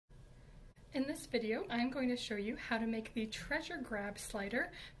In this video, I'm going to show you how to make the treasure grab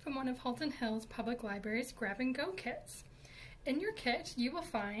slider from one of Halton Hills Public Library's grab-and-go kits. In your kit, you will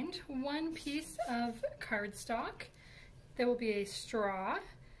find one piece of cardstock, there will be a straw,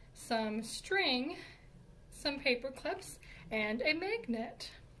 some string, some paper clips, and a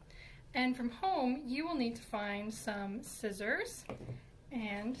magnet. And from home, you will need to find some scissors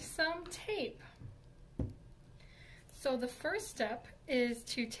and some tape. So the first step is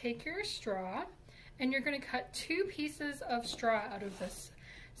to take your straw and you're going to cut 2 pieces of straw out of this.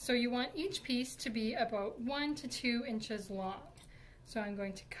 So you want each piece to be about 1 to 2 inches long. So I'm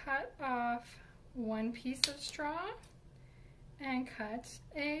going to cut off 1 piece of straw and cut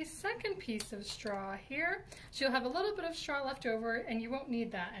a second piece of straw here. So you'll have a little bit of straw left over and you won't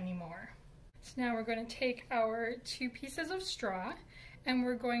need that anymore. So now we're going to take our 2 pieces of straw and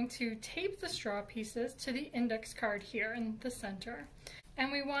we're going to tape the straw pieces to the index card here in the center.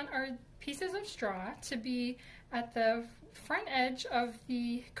 And we want our pieces of straw to be at the front edge of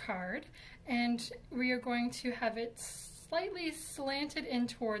the card, and we are going to have it slightly slanted in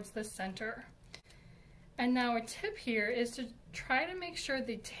towards the center. And now a tip here is to try to make sure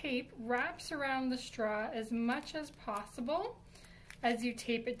the tape wraps around the straw as much as possible as you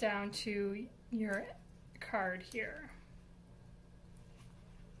tape it down to your card here.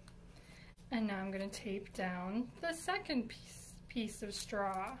 And now I'm going to tape down the second piece of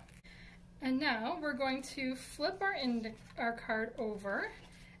straw. And now we're going to flip our card over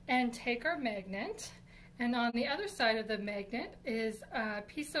and take our magnet. And on the other side of the magnet is a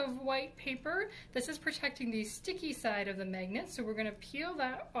piece of white paper. This is protecting the sticky side of the magnet, so we're going to peel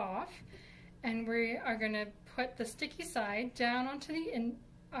that off. And we are going to put the sticky side down onto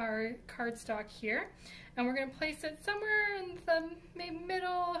our cardstock here. And we're going to place it somewhere in the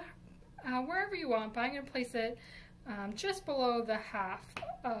middle, wherever you want, but I'm going to place it just below the half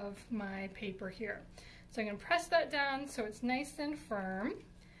of my paper here. So I'm going to press that down so it's nice and firm,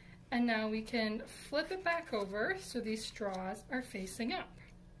 and now we can flip it back over so these straws are facing up.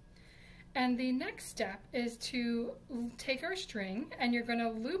 And the next step is to take our string and you're going to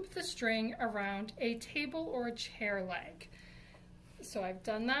loop the string around a table or a chair leg. So I've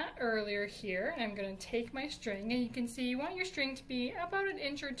done that earlier here. I'm going to take my string, and you can see you want your string to be about 1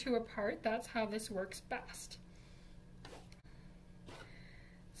 inch or 2 apart. That's how this works best.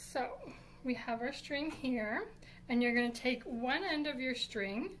 So we have our string here, and you're going to take one end of your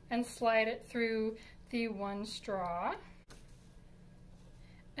string and slide it through the one straw.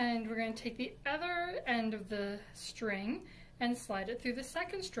 And we're going to take the other end of the string and slide it through the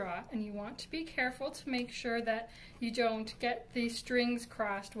second straw, and you want to be careful to make sure that you don't get the strings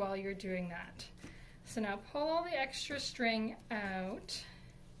crossed while you're doing that. So now pull all the extra string out.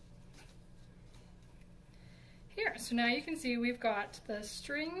 Here, so now you can see we've got the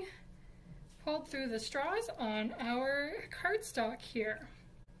string pulled through the straws on our cardstock here.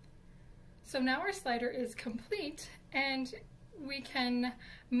 So now our slider is complete, and we can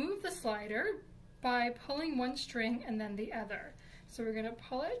move the slider by pulling one string and then the other. So we're going to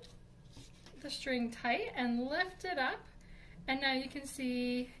pull the string tight and lift it up, and now you can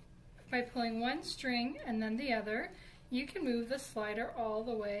see by pulling one string and then the other, you can move the slider all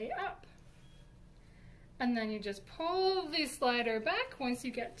the way up. And then you just pull the slider back once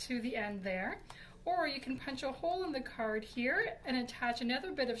you get to the end there, or you can punch a hole in the card here and attach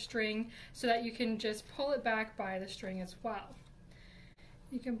another bit of string so that you can just pull it back by the string as well.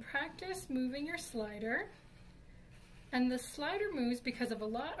 You can practice moving your slider, and the slider moves because of a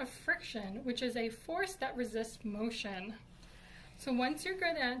lot of friction, which is a force that resists motion. So once you're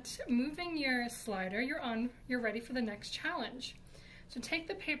good at moving your slider, you're ready for the next challenge. So take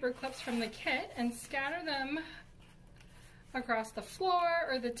the paper clips from the kit and scatter them across the floor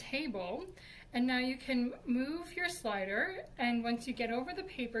or the table, and now you can move your slider, and once you get over the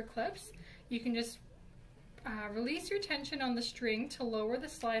paper clips, you can just release your tension on the string to lower the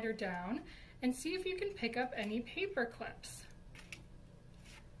slider down and see if you can pick up any paper clips.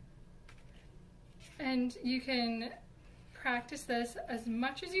 And you can practice this as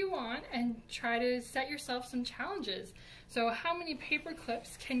much as you want and try to set yourself some challenges. So how many paper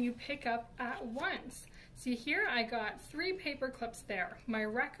clips can you pick up at once? See here, I got 3 paper clips there. My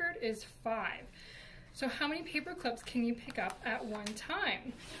record is 5. So how many paper clips can you pick up at one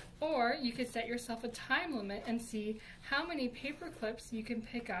time? Or you could set yourself a time limit and see how many paper clips you can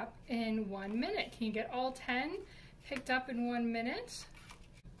pick up in 1 minute. Can you get all 10 picked up in 1 minute?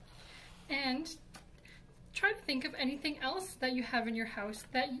 And try to think of anything else that you have in your house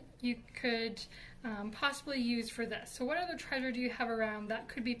that you could possibly use for this. So what other treasure do you have around that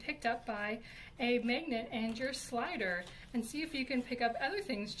could be picked up by a magnet and your slider? And see if you can pick up other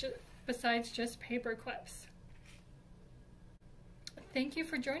things besides just paper clips. Thank you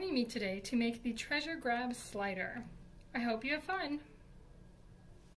for joining me today to make the treasure grab slider. I hope you have fun.